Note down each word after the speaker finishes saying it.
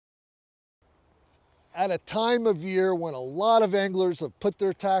At a time of year when a lot of anglers have put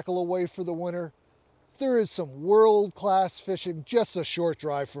their tackle away for the winter, there is some world-class fishing just a short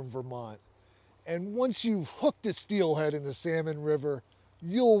drive from Vermont. And once you've hooked a steelhead in the Salmon River,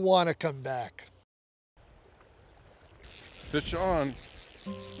 you'll want to come back. Fish on.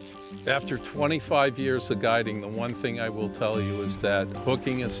 After 25 years of guiding, the one thing I will tell you is that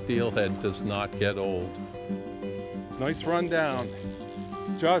hooking a steelhead does not get old. Nice run down.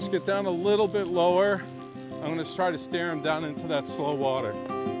 Josh, get down a little bit lower. I'm going to try to steer him down into that slow water.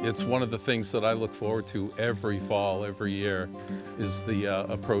 It's one of the things that I look forward to every fall, every year, is the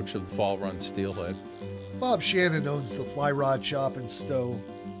approach of the fall run steelhead. Bob Shannon owns the Fly Rod Shop in Stowe,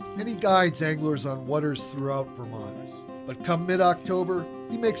 and he guides anglers on waters throughout Vermont. But come mid-October,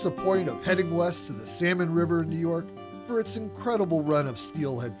 he makes a point of heading west to the Salmon River in New York for its incredible run of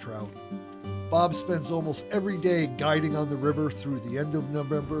steelhead trout. Bob spends almost every day guiding on the river through the end of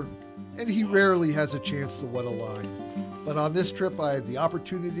November, and he rarely has a chance to wet a line. But on this trip, I had the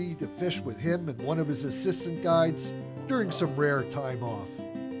opportunity to fish with him and one of his assistant guides during some rare time off.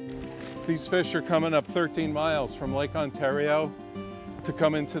 These fish are coming up 13 miles from Lake Ontario to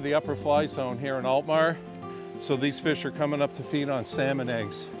come into the upper fly zone here in Altmar. So these fish are coming up to feed on salmon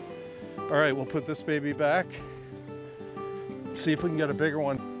eggs. All right, we'll put this baby back. See if we can get a bigger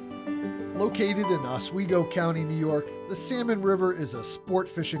one. Located in Oswego County, New York, the Salmon River is a sport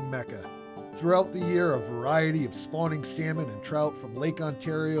fishing mecca. Throughout the year, a variety of spawning salmon and trout from Lake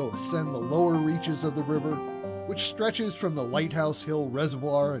Ontario ascend the lower reaches of the river, which stretches from the Lighthouse Hill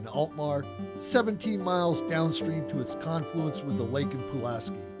Reservoir in Altmar 17 miles downstream to its confluence with the lake in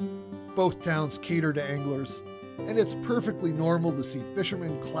Pulaski. Both towns cater to anglers, and it's perfectly normal to see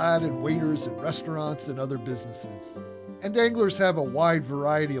fishermen clad in waders in restaurants and other businesses. And anglers have a wide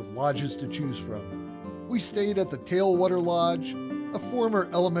variety of lodges to choose from. We stayed at the Tailwater Lodge, a former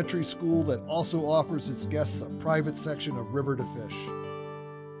elementary school that also offers its guests a private section of river to fish.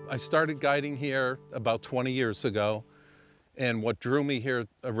 I started guiding here about 20 years ago, and what drew me here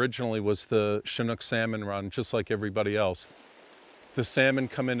originally was the Chinook salmon run, just like everybody else. The salmon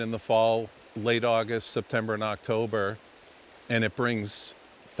come in the fall, late August, September, and October, and it brings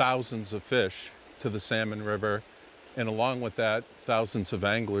thousands of fish to the Salmon River. And along with that, thousands of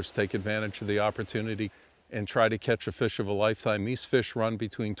anglers take advantage of the opportunity and try to catch a fish of a lifetime. These fish run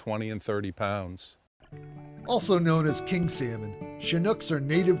between 20 and 30 pounds. Also known as king salmon, Chinooks are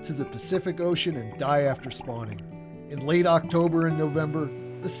native to the Pacific Ocean and die after spawning. In late October and November,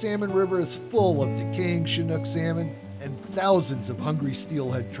 the Salmon River is full of decaying Chinook salmon and thousands of hungry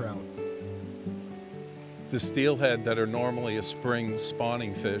steelhead trout. The steelhead that are normally a spring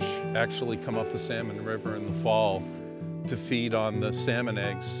spawning fish actually come up the Salmon River in the fall to feed on the salmon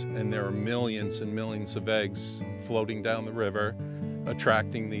eggs, and there are millions and millions of eggs floating down the river,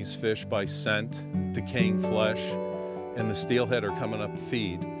 attracting these fish by scent, decaying flesh, and the steelhead are coming up to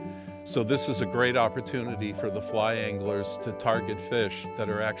feed. So this is a great opportunity for the fly anglers to target fish that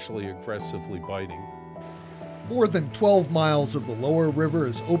are actually aggressively biting. More than 12 miles of the lower river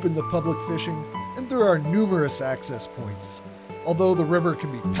is open to public fishing, and there are numerous access points. Although the river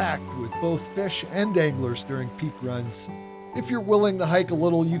can be packed with both fish and anglers during peak runs, if you're willing to hike a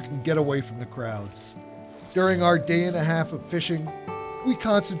little, you can get away from the crowds. During our day and a half of fishing, we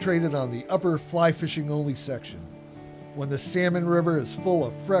concentrated on the upper fly fishing only section. When the Salmon River is full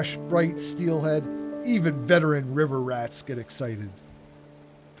of fresh, bright steelhead, even veteran river rats get excited.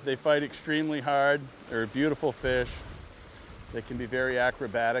 They fight extremely hard. They're beautiful fish. They can be very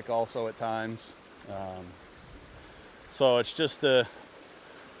acrobatic also at times. So it's just a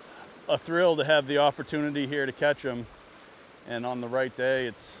thrill to have the opportunity here to catch them. And on the right day,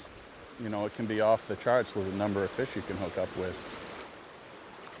 it's, it can be off the charts with the number of fish you can hook up with.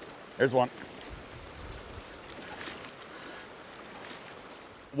 There's one.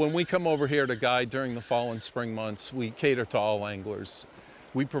 When we come over here to guide during the fall and spring months, we cater to all anglers.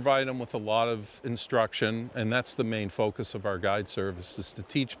 We provide them with a lot of instruction, and that's the main focus of our guide service, is to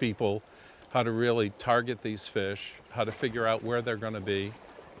teach people how to really target these fish, how to figure out where they're going to be,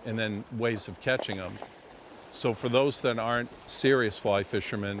 and then ways of catching them. So for those that aren't serious fly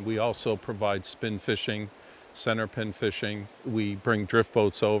fishermen, we also provide spin fishing, center pin fishing. We bring drift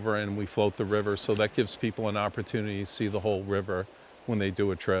boats over and we float the river, so that gives people an opportunity to see the whole river when they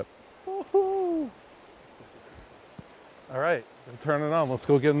do a trip. Woohoo! All right, turn it on. Let's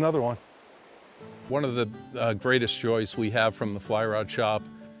go get another one. One of the greatest joys we have from the Fly Rod Shop,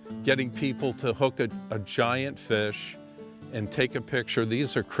 getting people to hook a giant fish and take a picture.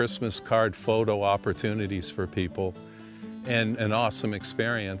 These are Christmas card photo opportunities for people and an awesome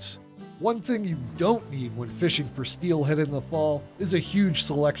experience. One thing you don't need when fishing for steelhead in the fall is a huge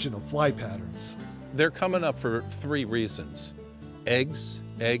selection of fly patterns. They're coming up for 3 reasons: eggs,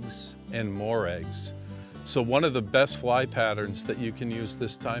 eggs, and more eggs. So one of the best fly patterns that you can use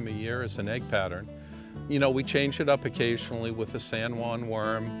this time of year is an egg pattern. You know, we change it up occasionally with a San Juan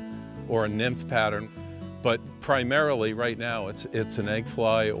worm or a nymph pattern, but primarily right now it's an egg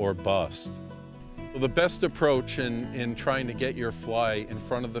fly or bust. The best approach in trying to get your fly in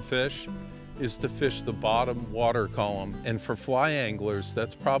front of the fish is to fish the bottom water column. And for fly anglers,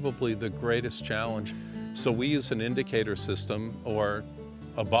 that's probably the greatest challenge. So we use an indicator system or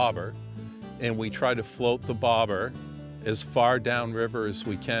a bobber, and we try to float the bobber as far downriver as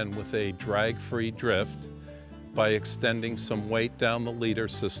we can with a drag-free drift by extending some weight down the leader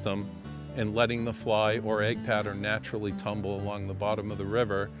system and letting the fly or egg pattern naturally tumble along the bottom of the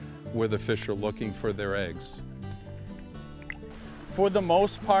river where the fish are looking for their eggs. For the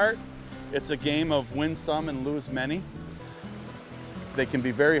most part, it's a game of win some and lose many. They can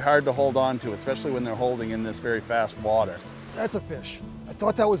be very hard to hold on to, especially when they're holding in this very fast water. That's a fish. I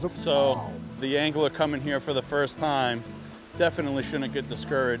thought that was a... So Wow. the angler coming here for the first time definitely shouldn't get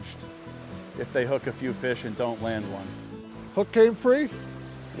discouraged if they hook a few fish and don't land one. Hook came free?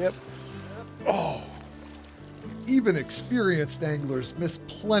 Yep. Even experienced anglers miss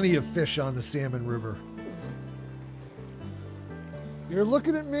plenty of fish on the Salmon River. You're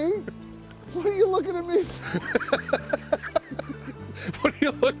looking at me? What are you looking at me for? What are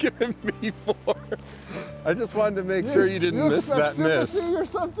you looking at me for? I just wanted to make sure you didn't miss that miss. Or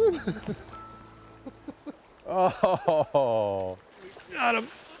something? Oh, Got him.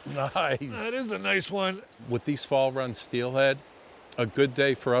 nice. That is a nice one. With these fall run steelhead, a good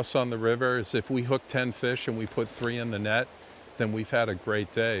day for us on the river is if we hook 10 fish and we put 3 in the net, then we've had a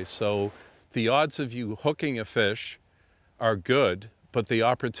great day. So the odds of you hooking a fish are good, but the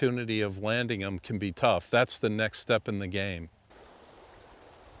opportunity of landing them can be tough. That's the next step in the game.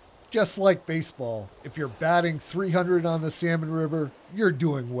 Just like baseball, if you're batting .300 on the Salmon River, you're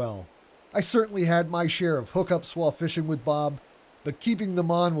doing well. I certainly had my share of hookups while fishing with Bob, but keeping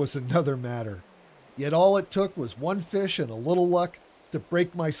them on was another matter. Yet all it took was one fish and a little luck to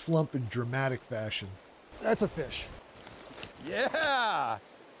break my slump in dramatic fashion. That's a fish. Yeah!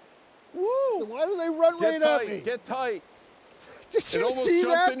 Woo! Why do they run right at me? Get tight. Did It you almost see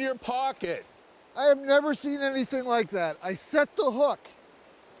jumped that? in your pocket. I have never seen anything like that. I set the hook.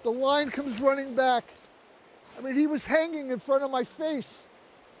 The line comes running back. I mean, he was hanging in front of my face.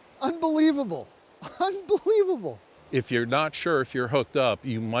 Unbelievable. Unbelievable. If you're not sure if you're hooked up,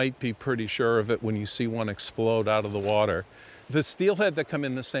 you might be pretty sure of it when you see one explode out of the water. The steelhead that come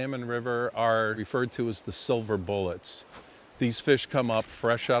in the Salmon River are referred to as the silver bullets. These fish come up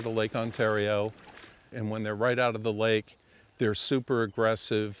fresh out of Lake Ontario, and when they're right out of the lake, they're super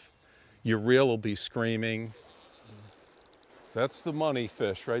aggressive. Your reel will be screaming. That's the money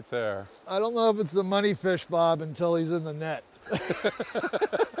fish right there. I don't know if it's the money fish, Bob, until he's in the net.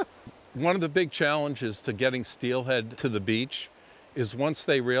 One of the big challenges to getting steelhead to the beach is once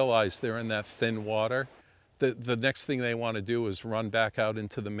they realize they're in that thin water, the next thing they want to do is run back out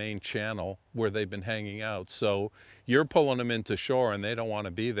into the main channel where they've been hanging out. So you're pulling them into shore and they don't want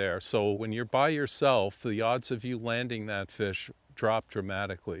to be there. So when you're by yourself, the odds of you landing that fish drop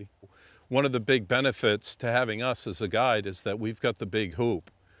dramatically. One of the big benefits to having us as a guide is that we've got the big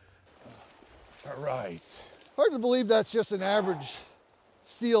hoop. All right. Hard to believe that's just an average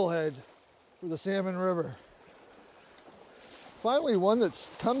steelhead for the Salmon River. Finally, one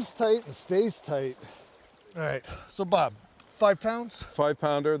that comes tight and stays tight. All right, so Bob, 5 pounds?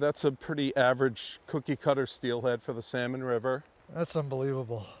 5-pounder, that's a pretty average cookie cutter steelhead for the Salmon River. That's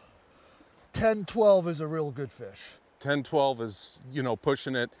unbelievable. 10, 12 is a real good fish. 10, 12 is, you know,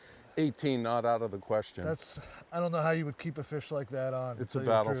 pushing it. 18 not out of the question. I don't know how you would keep a fish like that on. It's a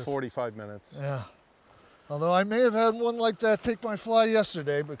battle, 45 minutes. Yeah. Although I may have had one like that take my fly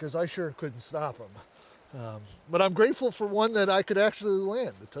yesterday because I sure couldn't stop him. But I'm grateful for one that I could actually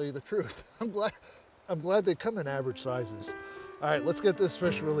land, to tell you the truth. I'm glad they come in average sizes. All right, let's get this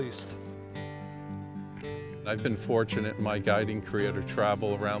fish released. I've been fortunate in my guiding career to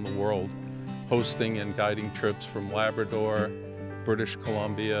travel around the world, hosting and guiding trips from Labrador, British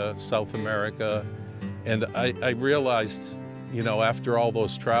Columbia, South America, and I realized, you know, after all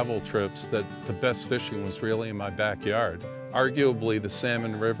those travel trips that the best fishing was really in my backyard. Arguably, the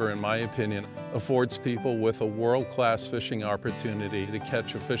Salmon River, in my opinion, affords people with a world-class fishing opportunity to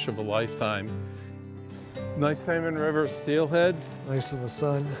catch a fish of a lifetime. Nice Salmon River steelhead. Nice in the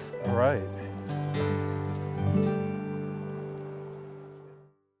sun. All right.